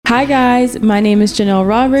Hi guys, my name is Janelle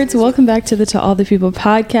Roberts. Welcome back to the To All the People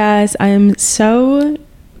podcast. I am so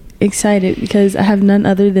excited because I have none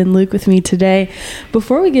other than Luke with me today.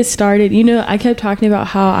 Before we get started, I kept talking about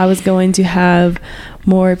how I was going to have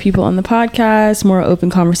more people on the podcast, more open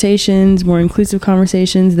conversations, more inclusive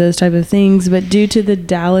conversations, those type of things. But due to the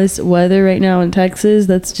Dallas weather right now in Texas,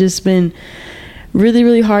 that's just been really,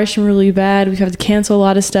 really harsh and really bad. We've had to cancel a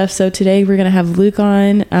lot of stuff. So today we're going to have Luke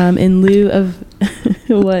on in lieu of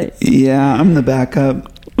what? Yeah, I'm the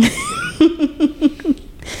backup.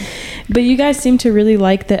 But you guys seem to really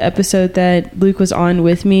like the episode that Luke was on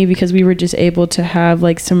with me because we were just able to have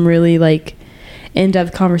like some really like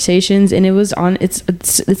in-depth conversations, and it was on it's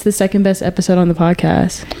the second best episode on the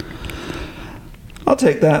podcast. I'll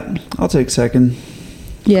take that. I'll take second.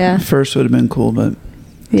 Yeah. First would have been cool, but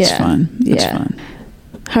it's fine. It's fine.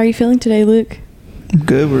 How are you feeling today, Luke? I'm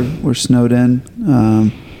good. We're snowed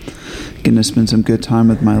in. Getting to spend some good time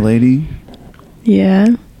with my lady. Yeah.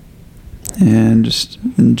 And just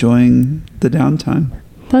enjoying the downtime.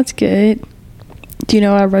 That's good. Do you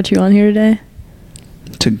know why I brought you on here today?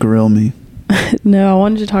 To grill me. No, I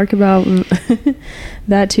wanted to talk about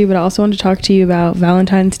that too, but I also wanted to talk to you about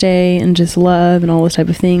Valentine's Day and just love and all those type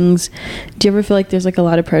of things. Do you ever feel like there's like a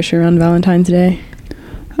lot of pressure around Valentine's Day?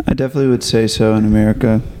 I definitely would say so in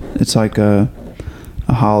America. It's like a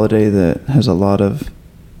holiday that has a lot of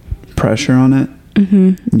pressure on it,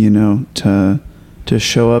 to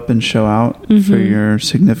show up and show out for your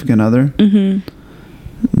significant other.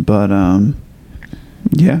 But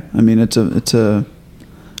yeah, I mean I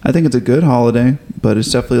think it's a good holiday, but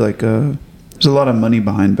it's definitely like there's a lot of money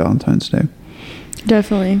behind Valentine's Day.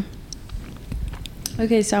 Definitely.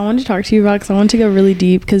 Okay, so I wanted to talk to you about, because I want to go really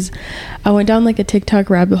deep, because I went down like a TikTok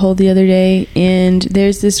rabbit hole the other day, and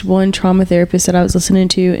there's this one trauma therapist that I was listening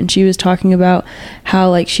to, and she was talking about how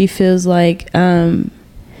like she feels like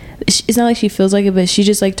it's not like she feels like it, but she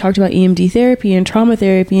just like talked about EMD therapy and trauma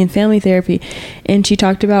therapy and family therapy, and she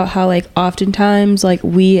talked about how like oftentimes like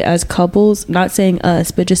we as couples, not saying us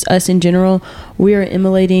but just us in general, we are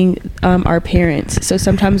emulating our parents. So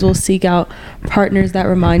sometimes we'll seek out partners that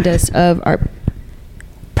remind us of our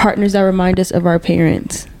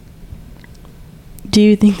parents. Do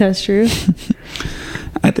you think that's true?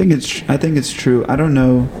 I think it's true. I don't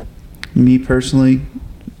know, me personally,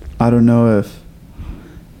 I don't know if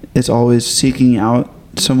it's always seeking out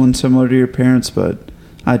someone similar to your parents, but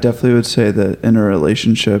I definitely would say that in a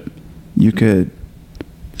relationship, you could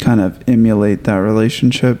kind of emulate that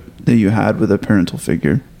relationship that you had with a parental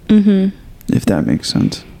figure. If that makes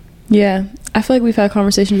sense. Yeah. I feel like we've had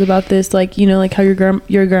conversations about this, like, like how your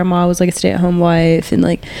grandma was like a stay-at-home wife, and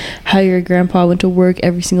like how your grandpa went to work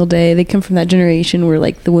every single day. They come from that generation where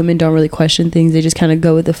like the women don't really question things. They just kind of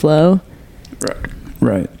go with the flow.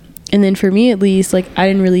 Right. And then for me, at least, like, I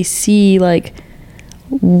didn't really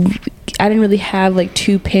have like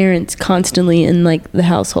two parents constantly in like the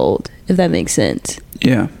household, if that makes sense.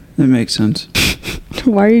 Yeah, that makes sense.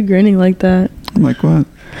 Why are you grinning like that? Like what?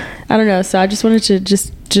 I don't know. So I just wanted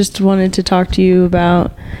to talk to you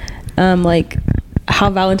about like how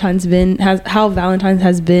Valentine's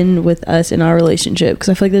has been with us in our relationship, because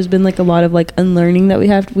I feel like there's been like a lot of like unlearning that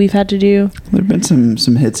we've had to do. There've been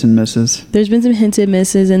some hits and misses. There's been some hits and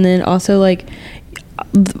misses, and then also like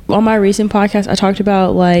on my recent podcast I talked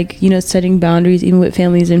about like setting boundaries even with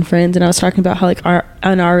families and friends, and I was talking about how like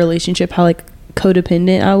our relationship, how like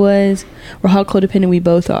codependent I was, or how codependent we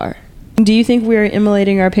both are. Do you think we're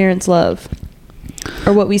emulating our parents' love,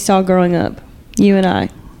 or what we saw growing up, you and I?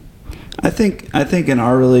 I think in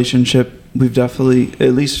our relationship, we've definitely,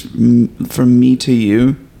 at least from me to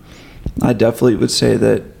you, I definitely would say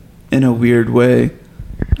that in a weird way,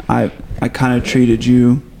 I kind of treated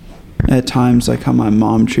you at times like how my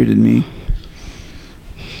mom treated me.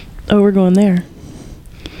 Oh, we're going there.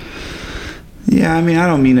 Yeah, I mean, I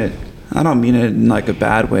don't mean it in like a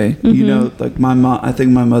bad way. Like my mom, I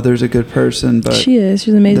think my mother's a good person, but she's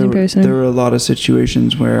an amazing person. There were a lot of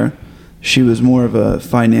situations where she was more of a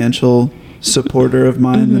financial supporter of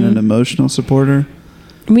mine than an emotional supporter.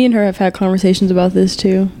 Me and her have had conversations about this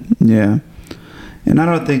too. Yeah. And I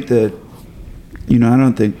don't think that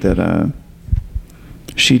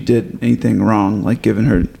she did anything wrong, like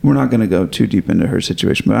we're not going to go too deep into her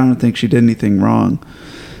situation, but I don't think she did anything wrong.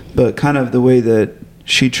 But kind of the way that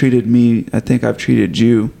she treated me, I think I've treated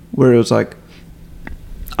you, where it was like,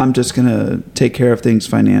 I'm just going to take care of things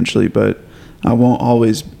financially, but I won't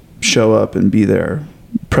always show up and be there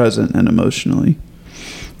present and emotionally.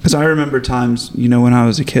 Because I remember times, when I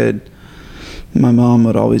was a kid, my mom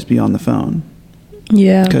would always be on the phone.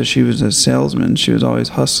 Yeah. Because she was a salesman. She was always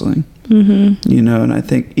hustling. Mm-hmm. You know, and I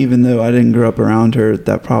think even though I didn't grow up around her,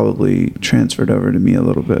 that probably transferred over to me a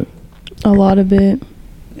little bit. A lot of it.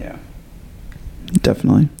 Yeah.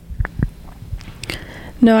 Definitely.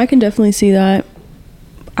 No, I can definitely see that.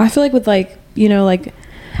 I feel like with like, you know, like,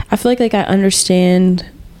 I feel like I understand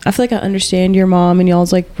your mom and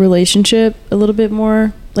y'all's like relationship a little bit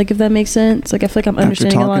more, like, if that makes sense. Like, I feel like I'm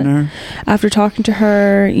understanding a lot after talking to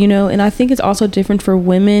her, you know. And I think it's also different for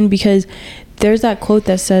women, because there's that quote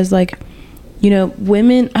that says, like, you know,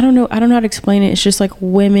 women, I don't know how to explain it. It's just like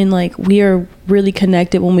women, like, we are really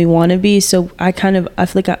connected when we want to be. So I feel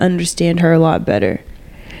like I understand her a lot better.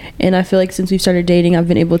 And I feel like since we've started dating, I've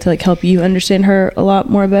been able to like help you understand her a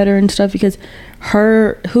lot more better and stuff, because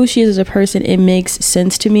who she is as a person, it makes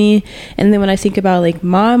sense to me. And then when I think about like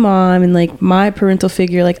my mom and like my parental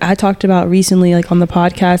figure, like I talked about recently, like on the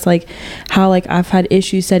podcast, like how like I've had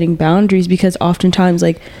issues setting boundaries, because oftentimes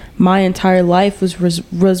like my entire life was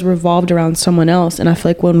revolved around someone else. And I feel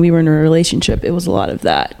like when we were in a relationship, it was a lot of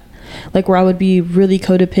that, like where I would be really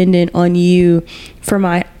codependent on you for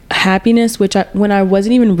my happiness, when I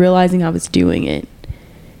wasn't even realizing I was doing it.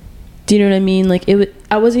 Do you know what I mean? Like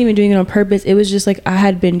I wasn't even doing it on purpose. It was just like I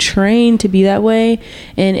had been trained to be that way,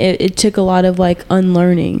 and it took a lot of like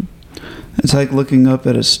unlearning. It's like looking up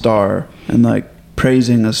at a star and like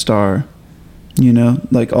praising a star, you know,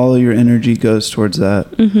 like all of your energy goes towards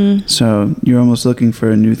that. Mm-hmm. So you're almost looking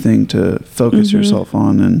for a new thing to focus mm-hmm. yourself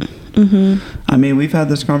on. And mm-hmm. I mean, we've had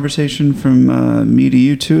this conversation from me to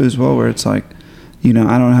you too as well, where it's like, you know,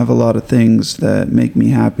 I don't have a lot of things that make me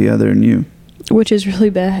happy other than you. Which is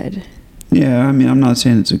really bad. Yeah, I mean, I'm not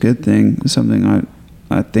saying it's a good thing. It's something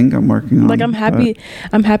I think I'm working on. Like, I'm happy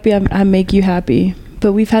I make you happy.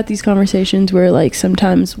 But we've had these conversations where, like,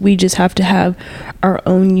 sometimes we just have to have our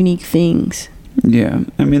own unique things. Yeah.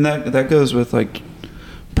 I mean, that goes with, like,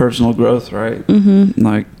 personal growth, right? Mm-hmm.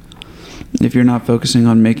 Like, if you're not focusing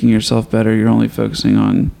on making yourself better, you're only focusing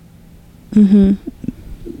on mm-hmm.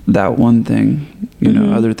 that one thing. You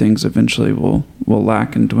know, other things eventually will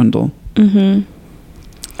lack and dwindle. Mm-hmm.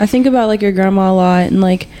 I think about like your grandma a lot, and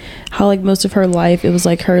like how like most of her life it was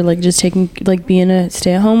like her like just taking like being a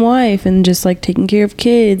stay-at-home wife and just like taking care of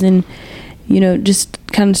kids, and you know, just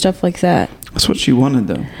kind of stuff like that. That's what she wanted,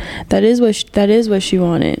 though. That is what she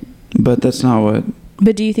wanted. But that's not what.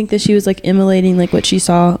 But do you think that she was like emulating like what she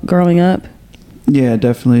saw growing up? Yeah,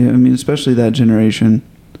 definitely. I mean, especially that generation.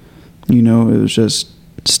 You know, it was just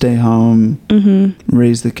stay home, mm-hmm.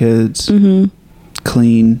 raise the kids, mm-hmm.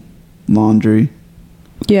 clean, laundry.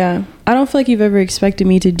 Yeah. I don't feel like you've ever expected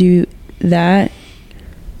me to do that.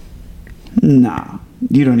 Nah.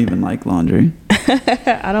 You don't even like laundry.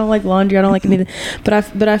 I don't like laundry. I don't like anything. But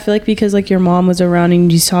I feel like because like your mom was around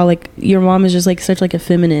and you saw like your mom is just like such like a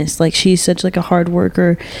feminist. Like she's such like a hard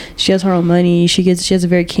worker. She has her own money. She has a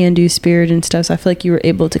very can-do spirit and stuff. So I feel like you were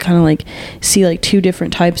able to kind of like see like two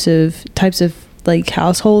different types of like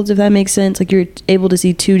households, if that makes sense. Like you're able to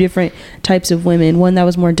see two different types of women, one that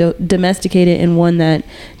was more domesticated and one that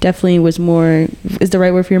definitely was more, is the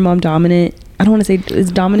right word for your mom, dominant? I don't want to say,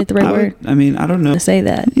 is dominant the right word? I mean, I don't know. To say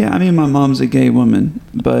that. Yeah, I mean, my mom's a gay woman,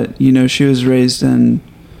 but you know, she was raised in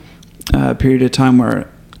a period of time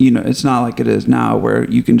where, you know, it's not like it is now where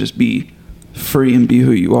you can just be free and be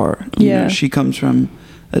who you are. You know, she comes from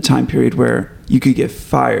a time period where you could get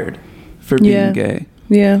fired for being gay.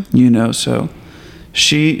 Yeah. You know, so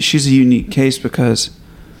she's a unique case because,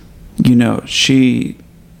 you know,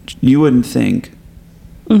 you wouldn't think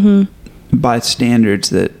mm-hmm. by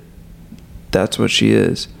standards that's what she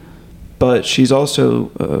is, but she's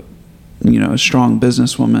also you know, a strong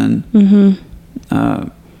businesswoman, mm-hmm.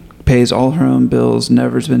 Pays all her own bills,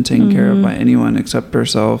 never's been taken mm-hmm. care of by anyone except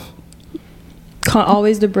herself.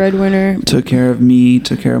 Always the breadwinner. Took care of me,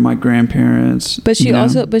 took care of my grandparents. But she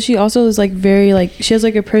also is like very like, she has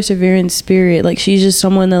like a perseverance spirit. Like she's just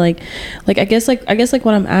someone that like I guess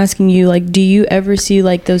what I'm asking you, like, do you ever see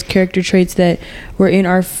like those character traits that were in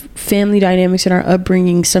our family dynamics and our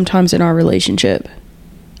upbringing sometimes in our relationship?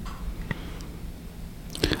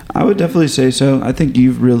 I would definitely say so. I think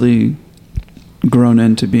you've really grown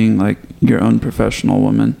into being like your own professional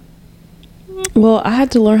woman. Well, I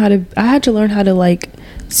had to learn how to like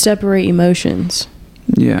separate emotions.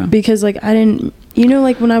 Yeah. Because like I didn't, you know,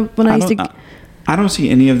 like when I used to. I don't see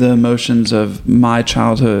any of the emotions of my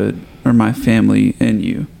childhood or my family in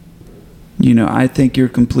you. You know, I think you're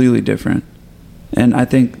completely different, and I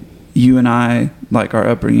think you and I, like, our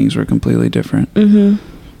upbringings were completely different. Mm-hmm.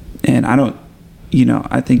 And I don't, you know,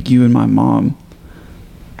 I think you and my mom,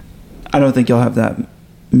 I don't think y'all have that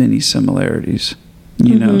many similarities.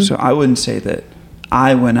 You know, so I wouldn't say that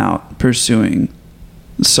I went out pursuing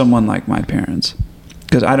someone like my parents,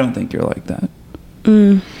 because I don't think you're like that.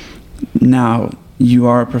 Now, you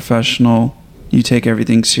are a professional. You take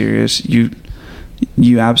everything serious.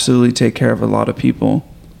 You absolutely take care of a lot of people,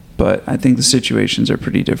 but I think the situations are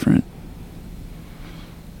pretty different.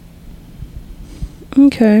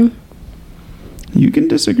 Okay. You can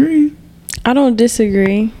disagree. I don't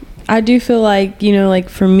disagree. I do feel like, you know, like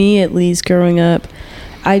for me at least growing up,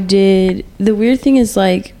 the weird thing is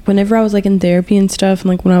like whenever I was like in therapy and stuff, and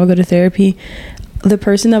like when I would go to therapy, the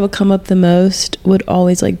person that would come up the most would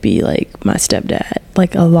always like be like my stepdad,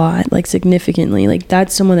 like a lot, like significantly. Like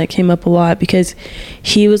that's someone that came up a lot because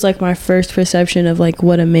he was like my first perception of like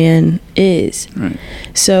what a man is. Right.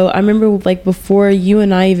 So I remember like before you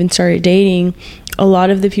and I even started dating, a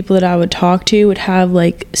lot of the people that I would talk to would have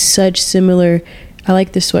like such similar, I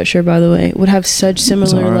like this sweatshirt by the way, would have such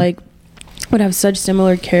similar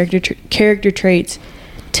character traits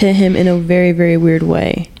to him in a very, very weird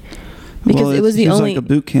way. Because it was the only, like a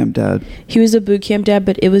boot camp dad. He was a boot camp dad,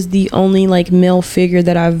 but it was the only like male figure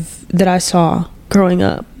that I saw growing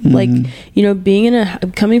up. Like, you know,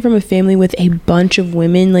 coming from a family with a bunch of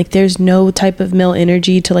women, like there's no type of male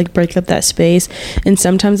energy to like break up that space. And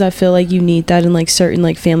sometimes I feel like you need that in like certain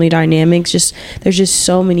like family dynamics. There's just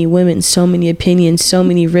so many women, so many opinions, so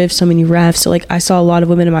many riffs, so many rafts. So like I saw a lot of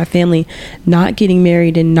women in my family not getting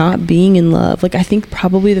married and not being in love. Like I think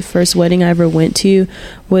probably the first wedding I ever went to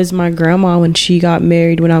was my grandma when she got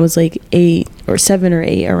married when I was like 7 or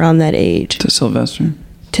 8, around that age. To Sylvester.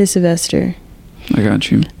 I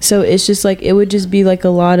got you. So it's just like it would just be like a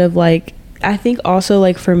lot of like, I think also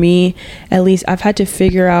like for me at least, I've had to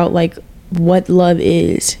figure out like what love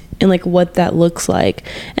is and like what that looks like.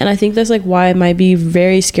 And I think that's like why it might be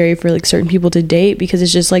very scary for like certain people to date, because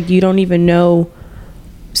it's just like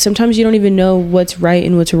sometimes you don't even know what's right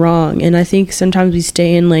and what's wrong. And I think sometimes we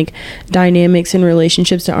stay in like dynamics and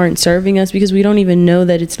relationships that aren't serving us because we don't even know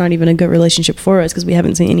that it's not even a good relationship for us because we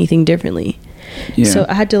haven't seen anything differently. Yeah. So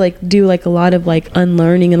I had to like do like a lot of like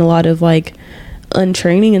unlearning and a lot of like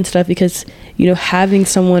untraining and stuff, because you know, having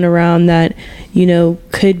someone around that, you know,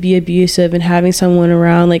 could be abusive, and having someone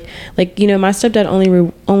around like you know, my stepdad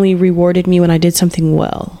only rewarded me when I did something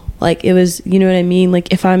well. Like it was, you know what I mean?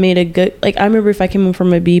 Like if I made a good, like I remember if I came in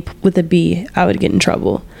from a B with a B, I would get in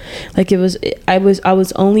trouble. Like I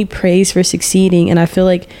was only praised for succeeding. And I feel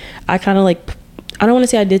like I kind of like, I don't want to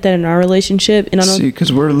say I did that in our relationship. And I don't see,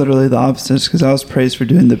 because we're literally the opposites, because I was praised for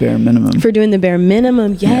doing the bare minimum.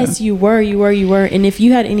 Yes, yeah. You were. And if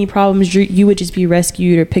you had any problems, you would just be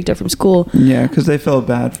rescued or picked up from school. Yeah, because they felt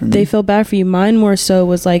bad for me. They felt bad for you. Mine more so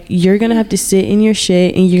was like, you're going to have to sit in your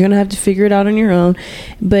shit and you're going to have to figure it out on your own.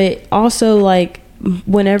 But also like,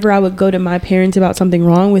 whenever I would go to my parents about something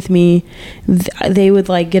wrong with me, they would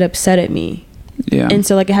like get upset at me. Yeah. And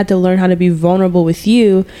so like I had to learn how to be vulnerable with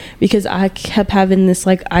you, because I kept having this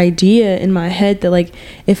like idea in my head that like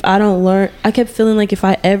if I don't learn, I kept feeling like if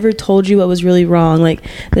I ever told you what was really wrong, like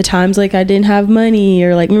the times like I didn't have money,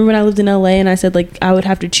 or like remember when I lived in LA and I said like I would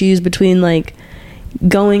have to choose between like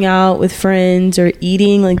going out with friends or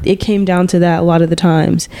eating, like it came down to that a lot of the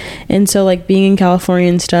times. And so like being in California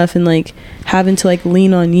and stuff and like having to like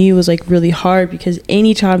lean on you was like really hard, because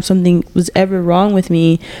anytime something was ever wrong with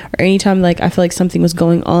me, or anytime like I feel like something was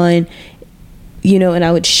going on, you know, and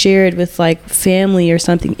I would share it with like family or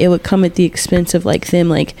something, it would come at the expense of like them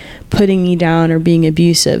like putting me down or being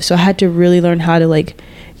abusive. So I had to really learn how to like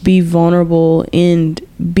be vulnerable and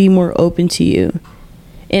be more open to you.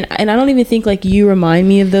 And I don't even think like you remind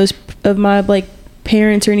me of my like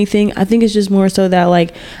parents or anything. I think it's just more so that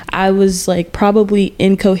like I was like probably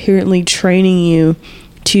incoherently training you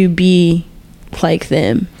to be like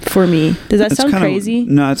them for me. Does that sound crazy?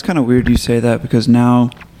 No, it's kind of weird you say that, because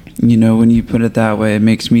now, you know, when you put it that way, it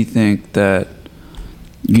makes me think that,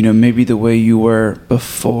 you know, maybe the way you were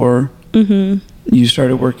before you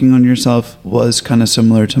started working on yourself was kind of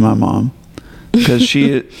similar to my mom. Because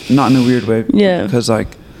she, not in a weird way, yeah, because like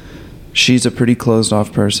she's a pretty closed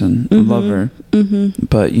off person. I love her,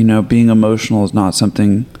 but you know, being emotional is not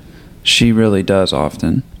something she really does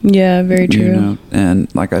often. Yeah, very true. You know,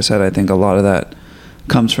 and like I said, I think a lot of that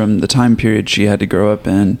comes from the time period she had to grow up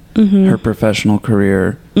in, her professional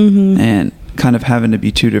career, and kind of having to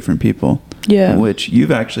be two different people. Yeah, which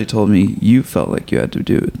you've actually told me you felt like you had to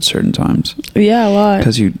do at certain times. Yeah, a lot.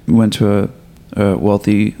 Because you went to a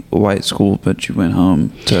wealthy white school, but you went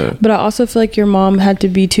home to... But I also feel like your mom had to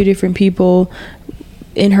be two different people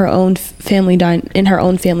in her own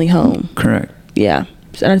family home. Correct. Yeah.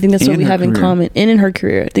 And I think that's what we have in common. And in her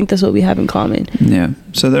career. I think that's what we have in common. Yeah.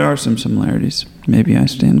 So there are some similarities. Maybe I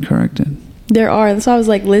stand corrected. There are. That's why I was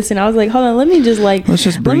like, listen. I was like, hold on. Let me just like. Let's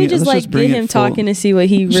just bring it. Let's just get him talking to see what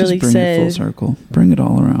he really just bring it full says. circle. Bring it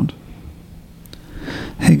all around.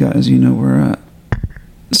 Hey guys, we're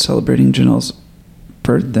celebrating Janelle's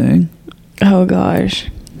birthday. Oh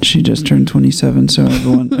gosh. She just turned 27. So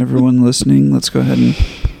everyone listening, let's go ahead and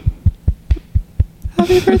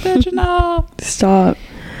happy birthday, Janelle. Stop.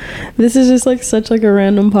 This is just like such like a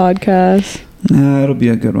random podcast. It'll be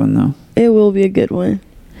a good one though. It will be a good one.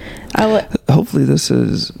 Hopefully this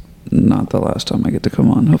is not the last time I get to come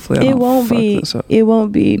on. Hopefully I don't fuck this up. It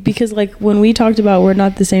won't be, because like when we talked about we're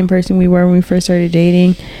not the same person we were when we first started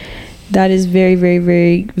dating, that is very, very,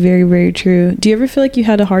 very, very, very true. Do you ever feel like you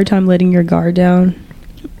had a hard time letting your guard down?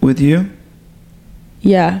 With you?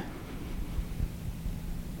 Yeah.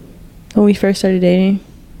 When we first started dating?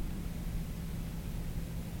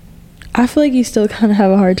 I feel like you still kind of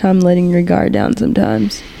have a hard time letting your guard down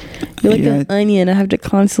sometimes. You're like an onion. I have to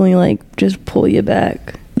constantly like just pull you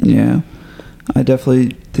back. Yeah. I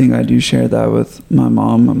definitely think I do share that with my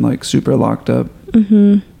mom. I'm like super locked up.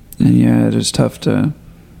 Mm-hmm. And yeah, it is tough to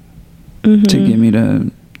get me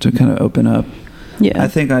to kind of open up. Yeah. I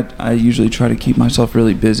think I usually try to keep myself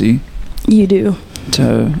really busy. You do.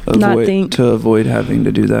 To avoid having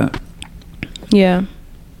to do that. Yeah.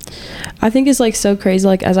 I think it's like so crazy.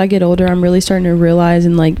 Like as I get older, I'm really starting to realize,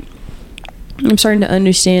 and like I'm starting to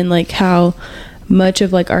understand like how much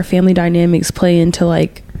of like our family dynamics play into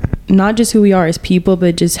like not just who we are as people,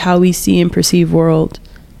 but just how we see and perceive world.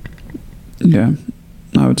 Yeah,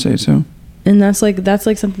 I would say so. And that's like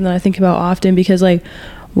something that I think about often, because like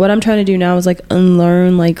what I'm trying to do now is like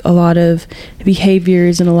unlearn like a lot of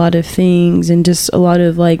behaviors and a lot of things, and just a lot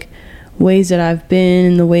of like ways that I've been,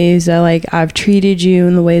 and the ways that like I've treated you,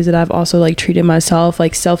 and the ways that I've also like treated myself,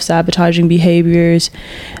 like self-sabotaging behaviors,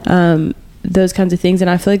 those kinds of things. And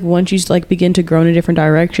I feel like once you like begin to grow in a different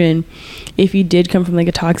direction, if you did come from like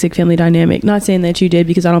a toxic family dynamic, not saying that you did,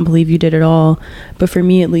 because I don't believe you did at all, but for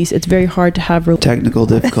me at least, it's very hard to have technical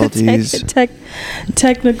difficulties.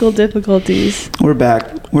 Technical difficulties. We're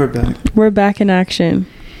back in action.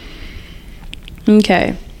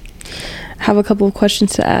 Okay, I have a couple of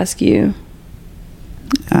questions to ask you.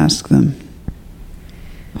 Ask them.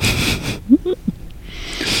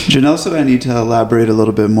 Janelle said I need to elaborate a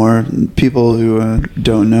little bit more. People who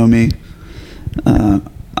don't know me, I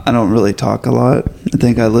don't really talk a lot. I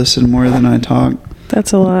think I listen more than I talk.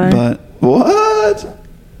 That's a lie. But what?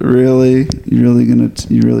 Really? You really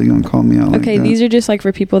gonna call me out like that? Okay, these are just like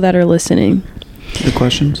for people that are listening. The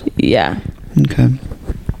questions? Yeah. Okay.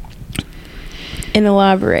 And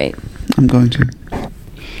elaborate. I'm going to.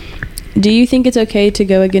 Do you think it's okay to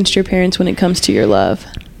go against your parents when it comes to your love?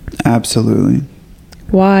 Absolutely.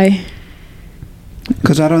 Why?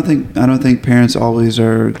 Because I don't think parents always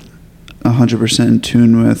are 100% in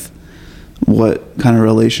tune with what kind of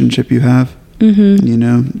relationship you have. Mm-hmm. You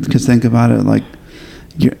know, because think about it, like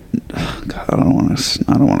God, I don't want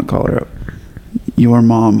to call her up. Your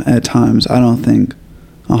mom at times, I don't think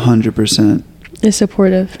 100% is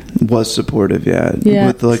supportive. Was supportive, yeah.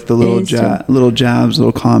 With like the little jabs,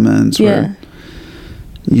 little comments, where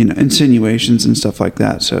insinuations and stuff like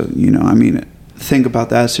that. So I mean, think about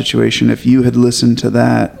that situation. If you had listened to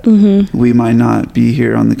that, we might not be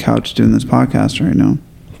here on the couch doing this podcast right now.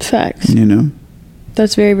 Facts.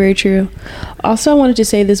 That's very, very true. Also, I wanted to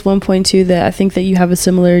say this one point too, that I think that you have a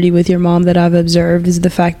similarity with your mom that I've observed, is the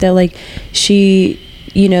fact that like she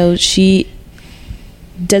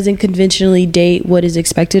doesn't conventionally date what is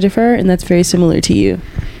expected of her, and that's very similar to you.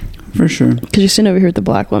 For sure. Because you're sitting over here with the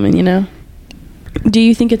black woman, Do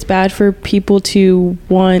you think it's bad for people to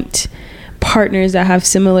want partners that have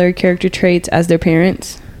similar character traits as their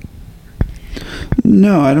parents?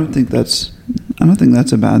 No, I don't think that's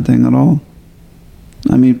a bad thing at all.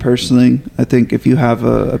 I mean, personally, I think if you have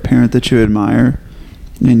a parent that you admire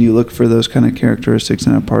and you look for those kind of characteristics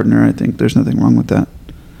in a partner, I think there's nothing wrong with that.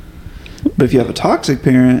 But if you have a toxic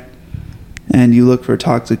parent and you look for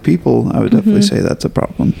toxic people, I would definitely say that's a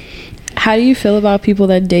problem. How do you feel about people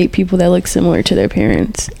that date people that look similar to their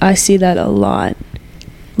parents? I see that a lot.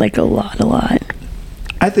 Like a lot.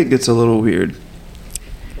 I think it's a little weird.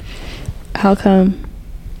 How come?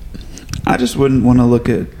 I just wouldn't want to look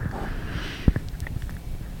at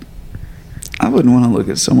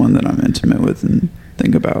someone that I'm intimate with and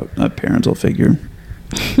think about a parental figure.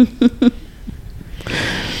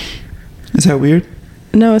 Is that weird?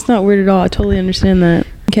 No, it's not weird at all. I totally understand that.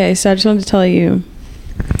 Okay, so I just wanted to tell you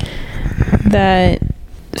that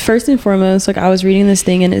first and foremost, like I was reading this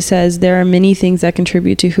thing and it says there are many things that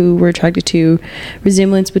contribute to who we're attracted to.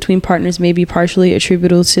 Resemblance between partners may be partially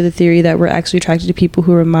attributable to the theory that we're actually attracted to people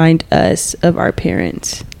who remind us of our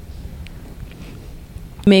parents.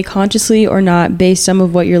 may consciously or not base some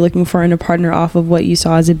of what you're looking for in a partner off of what you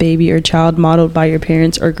saw as a baby or child modeled by your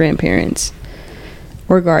parents or grandparents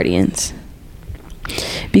or guardians.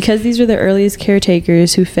 Because these were the earliest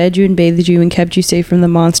caretakers who fed you and bathed you and kept you safe from the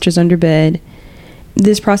monsters under bed,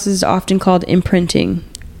 this process is often called imprinting.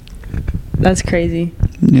 That's crazy.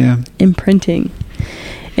 Yeah. Imprinting,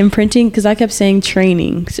 because I kept saying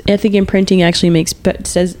training. I think imprinting actually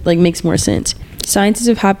makes more sense. Scientists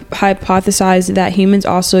have hypothesized that humans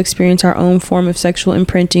also experience our own form of sexual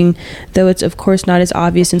imprinting, though it's of course not as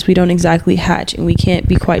obvious since we don't exactly hatch and we can't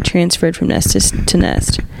be quite transferred from nest to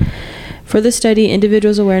nest. For the study,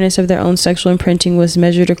 individuals' awareness of their own sexual imprinting was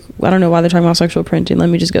measured. I don't know why they're talking about sexual imprinting. Let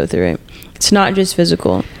me just go through it. It's not just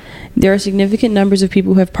physical. There are significant numbers of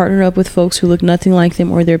people who have partnered up with folks who look nothing like them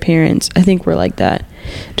or their parents. I think we're like that.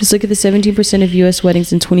 Just look at the 17% of U.S.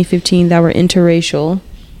 weddings in 2015 that were interracial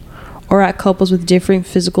or at couples with different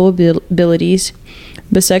physical abilities.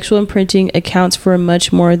 But sexual imprinting accounts for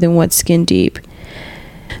much more than what's skin deep.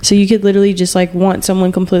 So you could literally just like want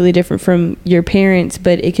someone completely different from your parents,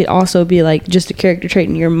 but it could also be like just a character trait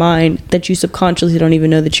in your mind that you subconsciously don't even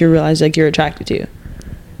know that you realize like you're attracted to.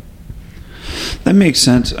 That makes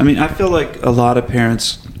sense. I mean, I feel like a lot of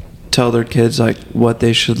parents tell their kids like what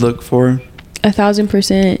they should look for.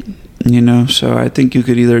 1,000%. You know, so I think you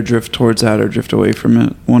could either drift towards that or drift away from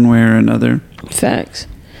it one way or another. Facts.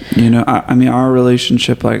 You know, I mean, our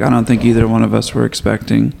relationship, like, I don't think either one of us were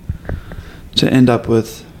expecting to end up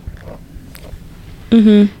with,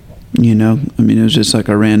 you know, I mean, it was just like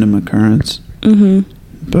a random occurrence.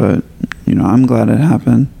 But, you know, I'm glad it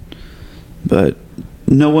happened. But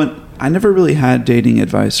I never really had dating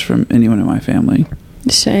advice from anyone in my family.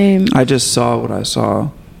 Same. I just saw what I saw.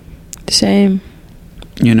 Same.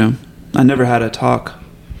 You know, I never had a talk.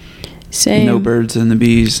 Same. No birds and the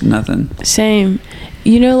bees, nothing. Same.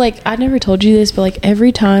 You know, like, I never told you this, but like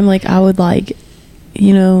every time, like, I would like,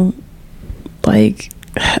 you know, like,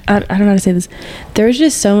 I don't know how to say this. There was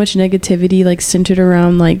just so much negativity, like, centered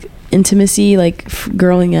around, like, intimacy, like,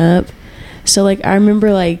 growing up. So, like, I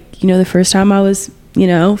remember, like, you know, the first time I was, you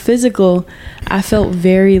know, physical, I felt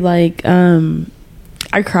very, like,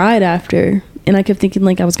 I cried after. And I kept thinking,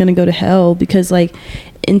 like, I was going to go to hell because, like,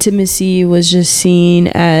 intimacy was just seen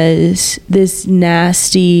as this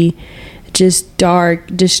nasty, just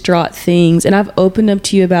dark, distraught things. And I've opened up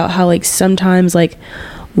to you about how, like, sometimes, like,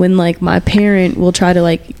 when, like, my parent will try to,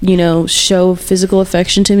 like, you know, show physical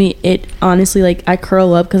affection to me, it honestly, like, I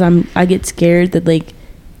curl up because I get scared that, like,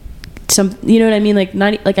 you know what I mean? Like,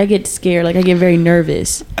 not like I get scared, like I get very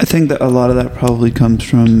nervous. I think that a lot of that probably comes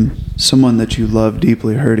from someone that you love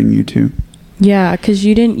deeply hurting you too. Yeah, because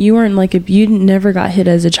you never got hit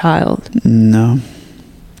as a child. No.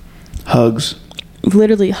 Hugs.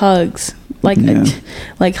 Literally hugs. Like, yeah.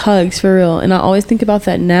 Like hugs for real. And I always think about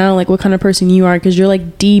that now, like what kind of person you are, because you're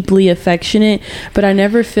like deeply affectionate, but I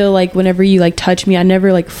never feel like whenever you like touch me, I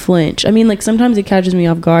never like flinch. I mean, like sometimes it catches me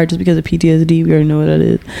off guard just because of PTSD. We already know what that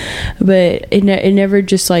is, but it never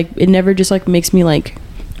just like makes me like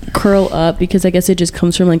curl up, because I guess it just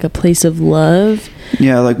comes from like a place of love.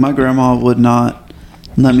 Yeah, like my grandma would not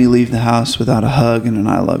let me leave the house without a hug and an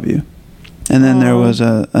I love you. And then there was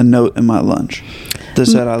a note in my lunch that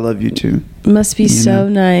said I love you too. Must be so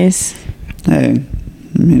nice. Hey,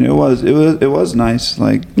 I mean, it was nice.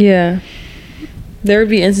 Like, yeah, there would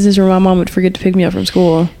be instances where my mom would forget to pick me up from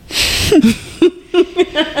school.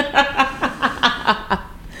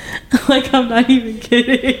 Like, I'm not even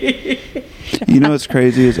kidding. You know what's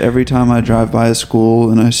crazy is every time I drive by a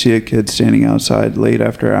school and I see a kid standing outside late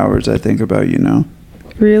after hours, I think about you now.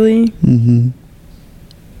 Really? Mm-hmm.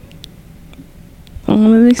 Oh,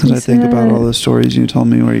 that makes me sad. Because I think about all the stories you told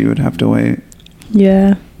me where you would have to wait.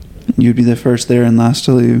 Yeah. You'd be the first there and last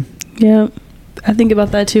to leave. Yeah. I think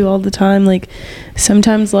about that too all the time. Like,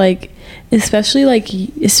 sometimes, like, especially like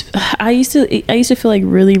I used to feel like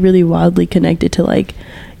really, really wildly connected to like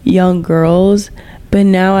young girls, but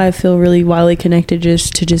now I feel really wildly connected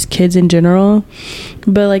to kids in general.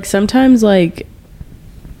 But like sometimes, like,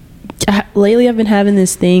 lately I've been having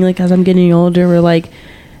this thing, like, as I'm getting older, where like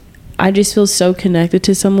I just feel so connected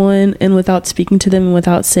to someone, and without speaking to them and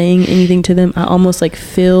without saying anything to them, I almost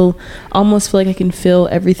feel like I can feel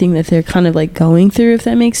everything that they're kind of like going through, if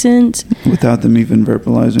that makes sense. Without them even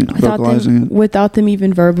vocalizing it. Without them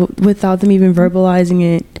even verbalizing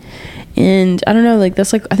it. And I don't know, like, I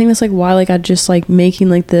think that's like why, like, I just like making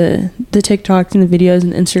like the TikToks and the videos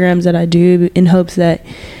and Instagrams that I do, in hopes that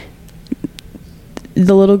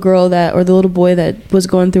the little girl or the little boy that was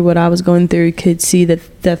going through what I was going through could see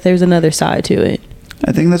that there's another side to it.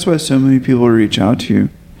 I think that's why so many people reach out to you,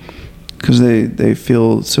 because they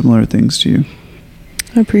feel similar things to you.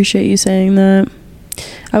 I appreciate you saying that.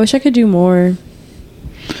 I wish I could do more.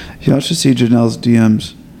 Y'all should see Janelle's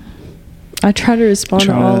DMs. I try to respond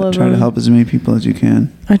to all of them. Try to help as many people as you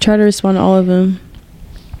can. I try to respond to all of them.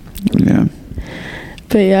 Yeah.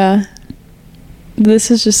 But yeah,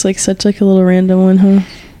 this is just like such like a little random one, huh?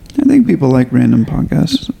 I think people like random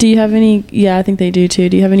podcasts. Do you have any? Yeah, I think they do too.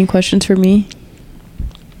 Do you have any questions for me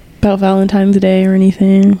about Valentine's Day or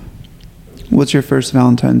anything? What's your first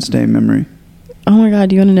Valentine's Day memory? Oh my God,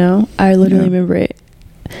 do you want to know? I literally remember it.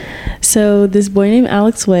 So this boy named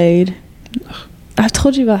Alex Wade. I've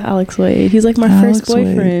told you about Alex Wade. He's like my first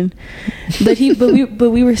boyfriend.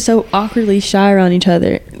 But we were so awkwardly shy around each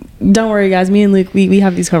other. Don't worry, guys. Me and Luke, we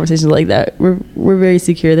have these conversations like that. We're very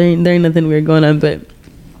secure. There ain't nothing weird going on. But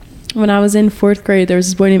when I was in 4th grade, there was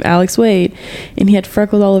this boy named Alex Wade, and he had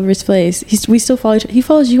freckles all over his face. We still follow each other. He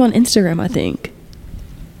follows you on Instagram, I think.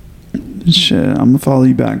 Shit, I'm gonna follow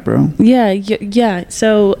you back, bro. Yeah.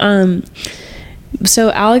 So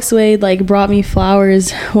Alex Wade like brought me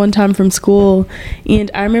flowers one time from school,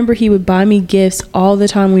 and I remember he would buy me gifts all the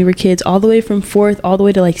time we were kids, all the way from 4th all the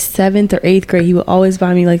way to like 7th or 8th grade. He would always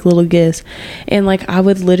buy me like little gifts, and like I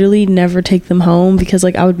would literally never take them home because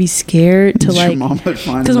like I would be scared to like, your mom would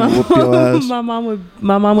find them and whoop your ass.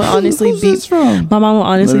 my mom would honestly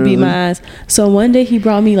beat my ass. So one day he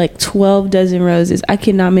brought me like 12 dozen roses. I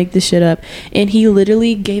cannot make this shit up. And he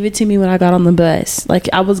literally gave it to me when I got on the bus. Like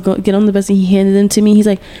I was going to get on the bus and he handed them to me. He's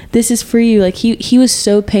like, this is for you. Like he was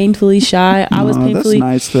so painfully shy. I was painfully.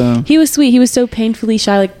 That's nice though. He was sweet. He was so painfully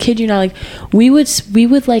shy. Like kid you not, like we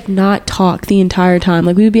would like not talk the entire time.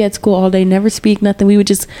 Like we would be at school all day, never speak, nothing. We would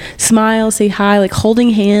just smile, say hi. Like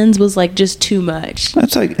holding hands was like just too much.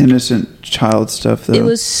 That's like innocent child stuff though. It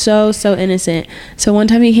was so innocent. So one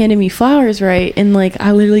time he handed me flowers, right? And like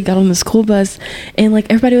I literally got on the school bus and like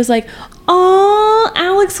everybody was like, oh,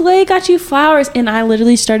 Alex Wade got you flowers. And I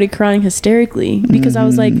literally started crying hysterically because I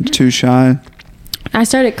was like too shy. I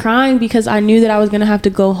started crying because I knew that I was going to have to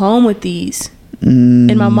go home with these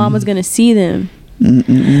and my mom was going to see them.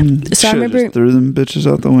 So I remember just threw them bitches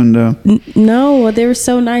out the window. No, they were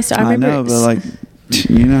so nice. I know, but like,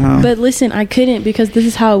 you know how. But listen, I couldn't because this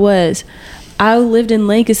is how it was. I lived in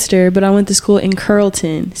Lancaster, but I went to school in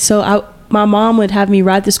Carrollton. So my mom would have me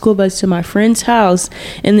ride the school bus to my friend's house,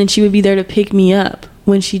 and then she would be there to pick me up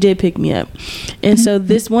when she did pick me up. And so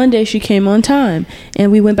this one day she came on time,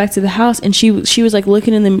 and we went back to the house, and she was like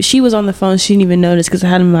looking in them. She was on the phone. She didn't even notice because I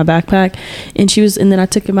had them in my backpack, and then I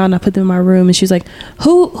took them out and I put them in my room, and she was like,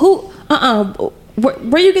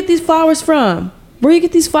 where you get these flowers from? Where you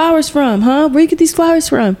get these flowers from, huh? Where you get these flowers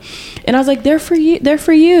from? And I was like, they're for you. They're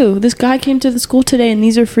for you. This guy came to the school today, and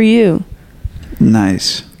these are for you.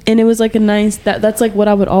 Nice. And it was like a nice. That's like what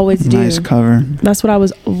I would always do. Nice cover. That's what I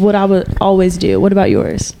would always do. What about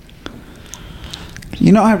yours?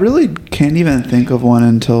 You know, I really can't even think of one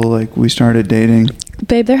until like we started dating.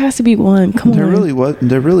 Babe, there has to be one. Come on. There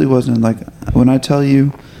really wasn't. Like when I tell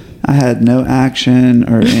you, I had no action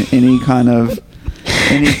or any kind of.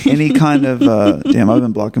 Any kind of damn, I've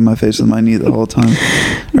been blocking my face with my knee the whole time.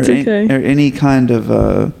 Or any kind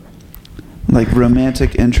of like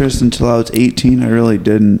romantic interest until I was 18. I really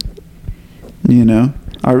didn't. You know,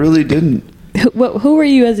 I really didn't. Who were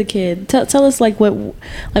you as a kid? Tell us what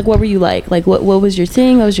were you like? Like what was your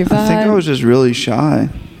thing? What was your vibe? I think I was just really shy.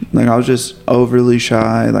 Like I was just overly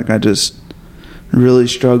shy. Like I just really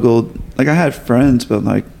struggled. Like I had friends, but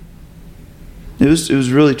like. It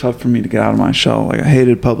was really tough for me to get out of my shell. Like I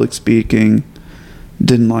hated public speaking,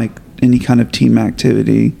 didn't like any kind of team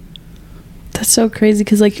activity. That's so crazy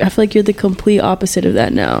because like I feel like you're the complete opposite of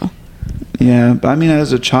that now. Yeah, but I mean,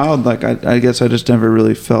 as a child, like I guess I just never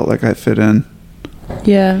really felt like I fit in.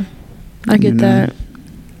 Yeah, I get that.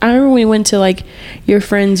 I remember when we went to like your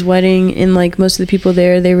friend's wedding and like most of the people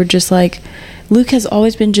there, they were just like, Luke has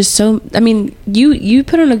always been just so, I mean, you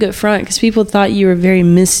put on a good front because people thought you were very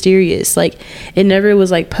mysterious. Like it never was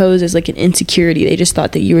like posed as like an insecurity. They just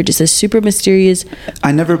thought that you were just a super mysterious.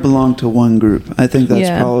 I never belonged to one group. I think that's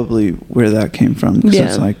probably where that came from. Because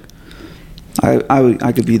it's like,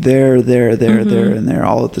 I could be there, and there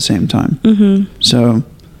all at the same time. Mm-hmm. So,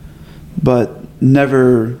 but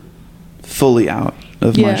never fully out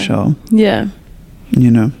of my shell. Yeah. You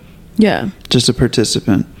know? Yeah. Just a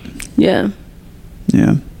participant. Yeah.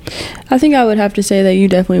 Yeah. I think I would have to say that you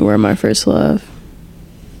definitely were my first love.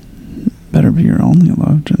 Better be your only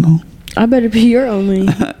love, Janelle. I better be your only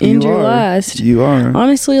and your last. You are.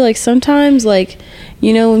 Honestly, like sometimes, like,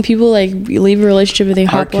 you know, when people like leave a relationship and they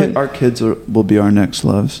hop on. Our kids will be our next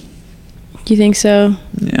loves. You think so?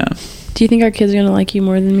 Yeah. Do you think our kids are going to like you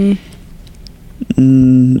more than me?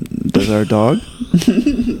 Does our dog?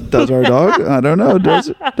 Does our dog? I don't know.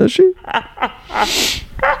 Does she?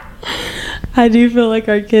 I do feel like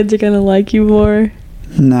our kids are gonna like you more.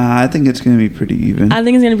 Nah, I think it's gonna be pretty even. I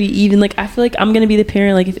think it's gonna be even. Like, I feel like I'm gonna be the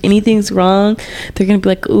parent. Like, if anything's wrong, they're gonna be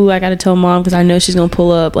like, "Ooh, I gotta tell mom because I know she's gonna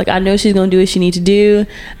pull up. Like, I know she's gonna do what she needs to do."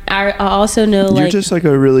 I also know, like, you're just like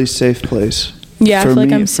a really safe place. Yeah, I feel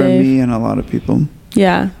like I'm safe. For me and a lot of people.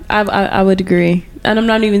 Yeah, I would agree, and I'm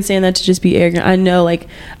not even saying that to just be arrogant. I know, like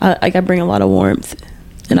I bring a lot of warmth,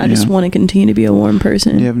 and I just want to continue to be a warm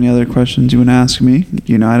person. Do you have any other questions you want to ask me?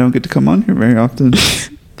 You know, I don't get to come on here very often.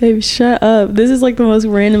 Baby, shut up. This is like the most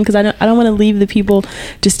random because I don't want to leave the people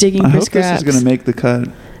just digging for scraps. I hope this is gonna make the cut.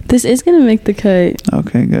 This is gonna make the cut.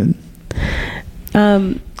 Okay, good.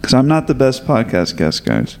 Because I'm not the best podcast guest,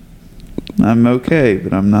 guys. I'm okay,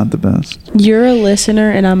 but I'm not the best. You're a listener,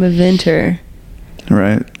 and I'm a venter.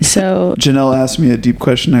 Right. So Janelle asked me a deep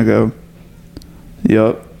question. I go,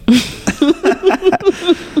 yup.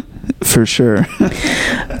 For sure.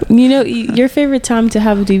 You know, your favorite time to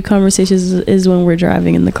have deep conversations is when we're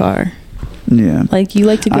driving in the car. Yeah. Like, you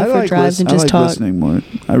like to go for drives and just talk. I like listening more.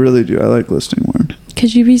 I really do. I like listening more.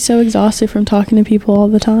 Because you'd be so exhausted from talking to people all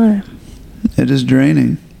the time. It is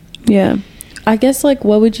draining. Yeah. I guess, like,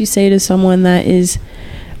 what would you say to someone that is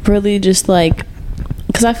really just, like...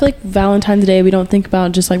 Because I feel like Valentine's Day, we don't think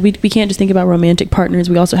about just, like... We can't just think about romantic partners.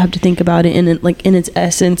 We also have to think about it in its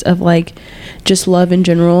essence of, like, just love in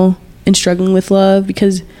general and struggling with love.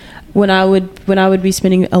 Because when I would be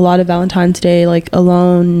spending a lot of Valentine's Day, like,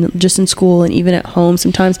 alone, just in school and even at home,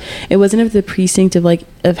 sometimes it wasn't of the precinct of, like,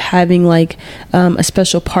 of having, like, a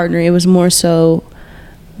special partner. It was more so...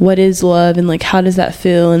 what is love, and like how does that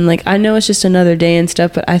feel, and like I know it's just another day and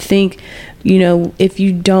stuff, but I think, you know, if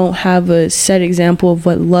you don't have a set example of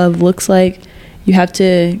what love looks like, you have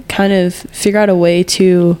to kind of figure out a way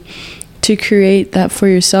to create that for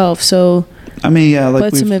yourself. So I mean, yeah, like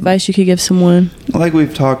what's some advice you could give someone? Like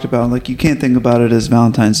we've talked about, like you can't think about it as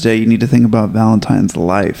Valentine's Day, you need to think about Valentine's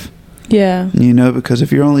life. Yeah. You know, because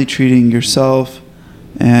if you're only treating yourself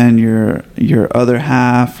and your other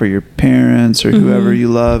half or your parents or whoever you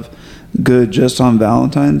love good just on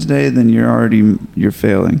Valentine's Day, then you're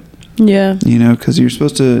failing. Yeah. You know, because you're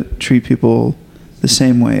supposed to treat people the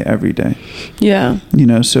same way every day. Yeah. You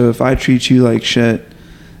know, so if I treat you like shit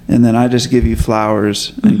and then I just give you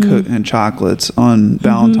flowers and chocolates on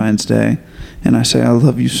Valentine's Day and I say I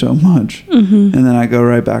love you so much and then I go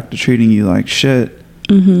right back to treating you like shit,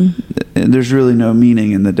 there's really no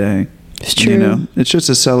meaning in the day. It's true. You know, it's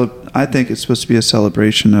just I think it's supposed to be a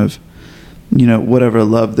celebration of, you know, whatever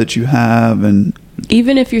love that you have, and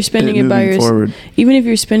even if you're spending it by yourself, even if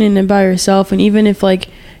you're spending it by yourself, and even if like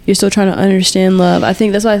you're still trying to understand love, I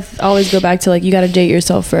think that's why I always go back to like you got to date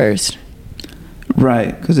yourself first.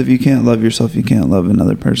 Right, because if you can't love yourself, you can't love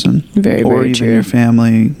another person. Very, or very even true. your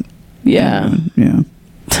family. Yeah. Yeah.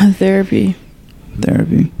 Therapy,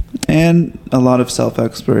 and a lot of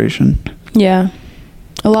self-exploration. Yeah.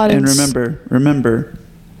 A lot of. And remember,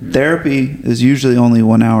 therapy is usually only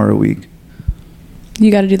 1 hour a week.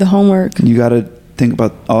 You got to do the homework. You got to think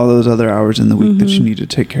about all those other hours in the week that you need to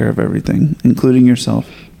take care of everything, including yourself.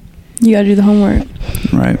 You got to do the homework.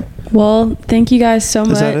 Right. Well, thank you guys so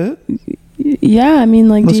much. Is that it? Yeah, I mean,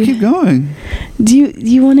 like, let's keep going. Do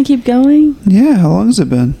you want to keep going? Yeah. How long has it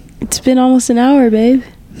been? It's been almost an hour, babe.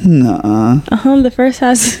 Nuh-uh. The first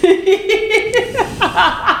has.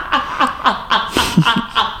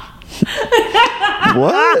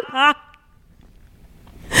 What?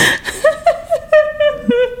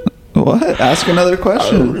 What? Ask another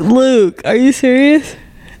question. Luke, are you serious?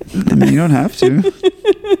 I mean, you don't have to.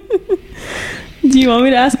 Do you want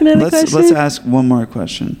me to ask another question? Let's ask one more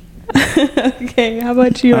question. Okay, how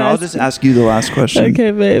about you? I'll just ask you the last question.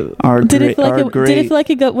 Okay, babe. Did it feel like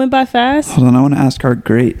it went by fast? Hold on, I want to ask our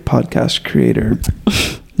great podcast creator,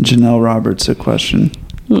 Janelle Roberts, a question.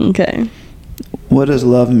 Okay. What does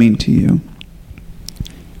love mean to you?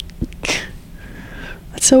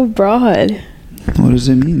 That's so broad. What does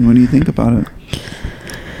it mean when you think about it?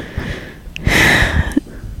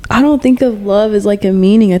 I don't think of love as like a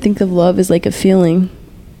meaning. I think of love as like a feeling.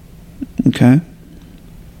 Okay.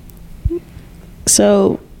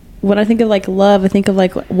 So when I think of like love, I think of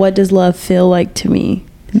like, what does love feel like to me?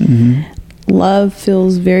 Love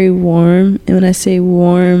feels very warm. And when I say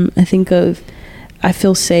warm, I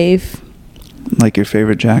feel safe. Like your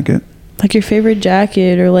favorite jacket? Like your favorite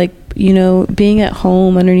jacket, or like, you know, being at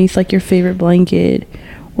home underneath like your favorite blanket,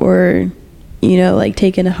 or, you know, like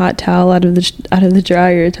taking a hot towel out of the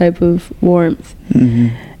dryer type of warmth.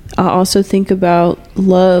 I also think about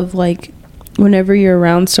love like whenever you're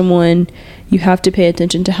around someone, you have to pay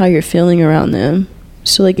attention to how you're feeling around them.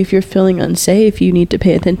 So like if you're feeling unsafe, you need to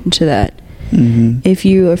pay attention to that. If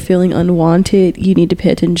you are feeling unwanted, you need to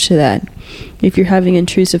pay attention to that. If you're having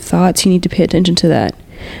intrusive thoughts, you need to pay attention to that,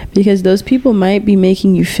 because those people might be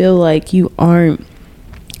making you feel like you aren't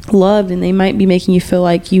loved, and they might be making you feel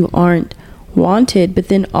like you aren't wanted. But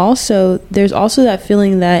then also there's also that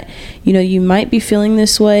feeling that, you know, you might be feeling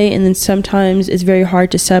this way, and then sometimes it's very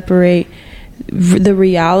hard to separate the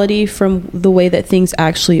reality from the way that things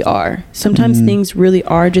actually are. Sometimes things really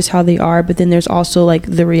are just how they are, but then there's also like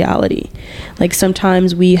the reality. Like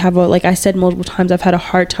sometimes we have like I said multiple times, I've had a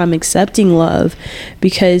hard time accepting love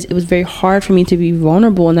because it was very hard for me to be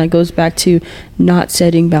vulnerable, and that goes back to not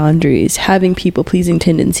setting boundaries, having people pleasing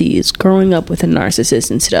tendencies, growing up with a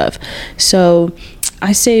narcissist and stuff. So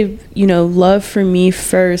I say, you know, love for me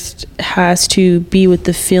first has to be with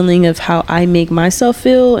the feeling of how I make myself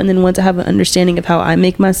feel. And then once I have an understanding of how I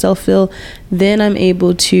make myself feel, then I'm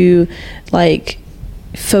able to like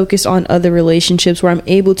focus on other relationships where I'm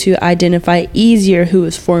able to identify easier who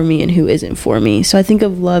is for me and who isn't for me. So I think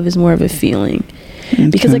of love as more of a feeling. Okay.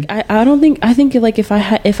 Because like I think like if I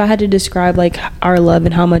had to describe like our love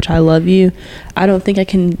and how much I love you, I don't think I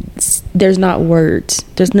can. There's not words.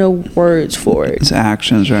 There's no words for it. It's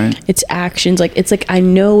actions, right? It's actions. Like it's like I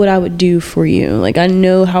know what I would do for you. Like I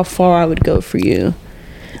know how far I would go for you.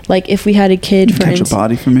 Like if we had a kid, for instance, a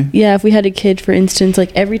body for me. Yeah, if we had a kid, for instance,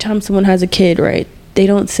 like every time someone has a kid, right? They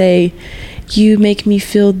don't say, "You make me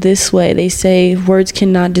feel this way." They say, "Words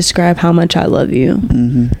cannot describe how much I love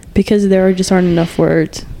you," because there just aren't enough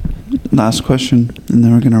words. Last question, and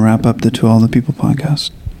then we're gonna wrap up the To All the People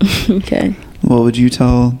podcast. Okay. What would you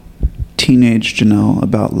tell teenage Janelle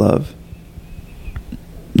about love,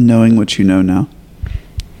 knowing what you know now?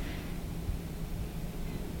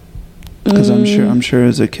 Because I'm sure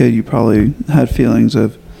as a kid you probably had feelings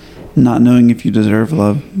of not knowing if you deserve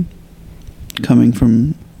love, coming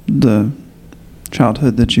from the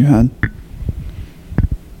childhood that you had.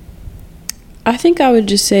 I think I would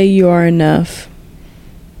just say you are enough.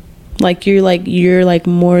 You're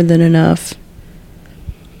more than enough.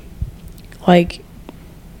 Like,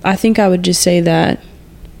 I think I would just say that.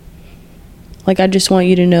 Like, I just want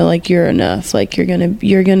you to know, like, you're enough. Like, you're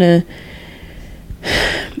gonna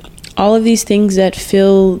all of these things that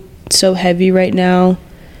feel so heavy right now,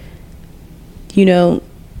 you know,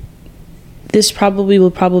 this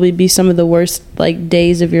will probably be some of the worst, like,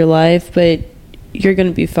 days of your life, but you're going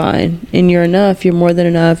to be fine, and you're enough. You're more than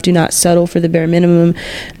enough. Do not settle for the bare minimum.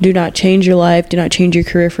 Do not change your life. Do not change your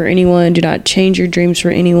career for anyone. Do not change your dreams for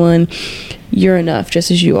anyone. You're enough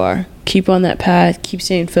just as you are. Keep on that path. Keep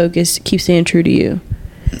staying focused. Keep staying true to you.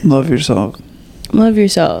 Love yourself. Love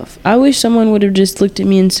yourself. I wish someone would have just looked at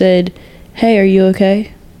me and said, "Hey, are you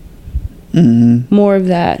okay?" More of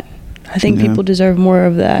that. I think people deserve more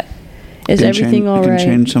of that. Is everything all right? It can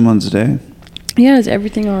change someone's day. Yeah, is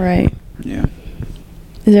everything all right? Yeah.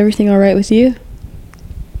 Is everything all right with you?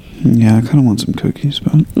 Yeah, I kind of want some cookies,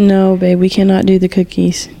 but... No, babe, we cannot do the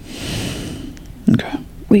cookies. Okay.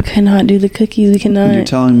 We cannot do the cookies. We cannot. You're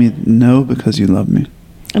telling me no because you love me.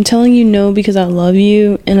 I'm telling you no because I love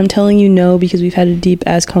you, and I'm telling you no because we've had a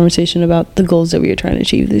deep-ass conversation about the goals that we are trying to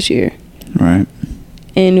achieve this year. Right.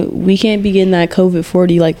 And we can't begin that COVID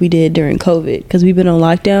 40 like we did during COVID, because we've been on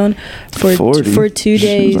lockdown for 2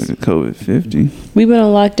 days. It's like a COVID 50. We've been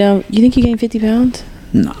on lockdown. You think you gained 50 pounds?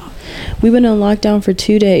 No. We've been on lockdown for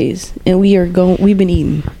 2 days, and we've been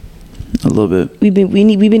eating. A little bit. We've been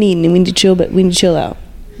eating, and we need to chill, but we need to chill out.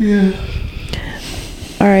 Yeah.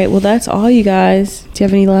 All right, well, that's all, you guys. Do you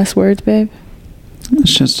have any last words, babe?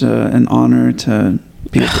 It's just an honor to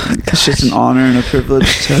be. It's just an honor and a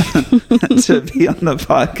privilege to be on the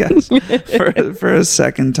podcast for a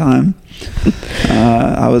second time.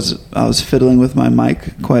 I was fiddling with my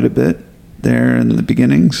mic quite a bit there in the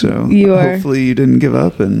beginning, so hopefully you didn't give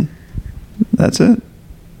up, and that's it.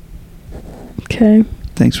 Okay.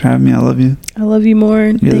 Thanks for having me. I love you. I love you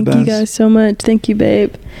more. Thank you guys so much. Thank you,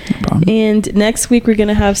 babe. No problem. And next week we're going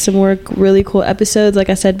to have some more really cool episodes. Like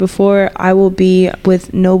I said before, I will be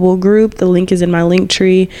with Noble Group. The link is in my link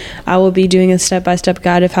tree. I will be doing a step-by-step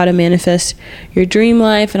guide of how to manifest your dream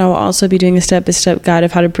life, and I will also be doing a step-by-step guide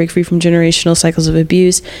of how to break free from generational cycles of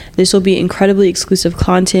abuse. This will be incredibly exclusive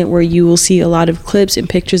content where you will see a lot of clips and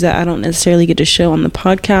pictures that I don't necessarily get to show on the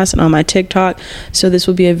podcast and on my TikTok. So this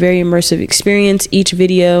will be a very immersive experience. Each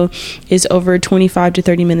video is over 25 to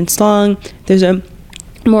 30 minutes long. There's a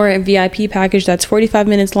more VIP package that's 45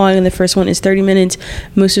 minutes long, and the first one is 30 minutes.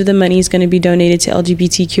 Most of the money is going to be donated to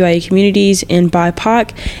LGBTQIA communities and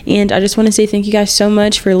BIPOC. And I just want to say thank you guys so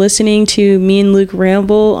much for listening to me and Luke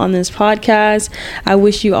ramble on this podcast. I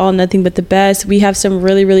wish you all nothing but the best. We have some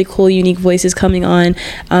really, really cool, unique voices coming on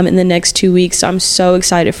in the next 2 weeks, so I'm so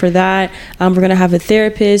excited for that. We're going to have a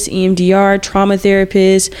therapist, EMDR, trauma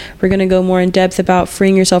therapist. We're going to go more in depth about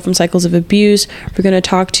freeing yourself from cycles of abuse. We're going to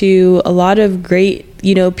talk to a lot of great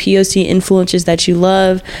POC influencers that you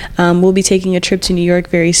love. We'll be taking a trip to New York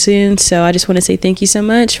very soon, so I just want to say thank you so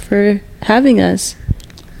much for having us.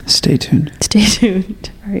 Stay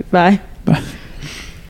tuned. All right, bye.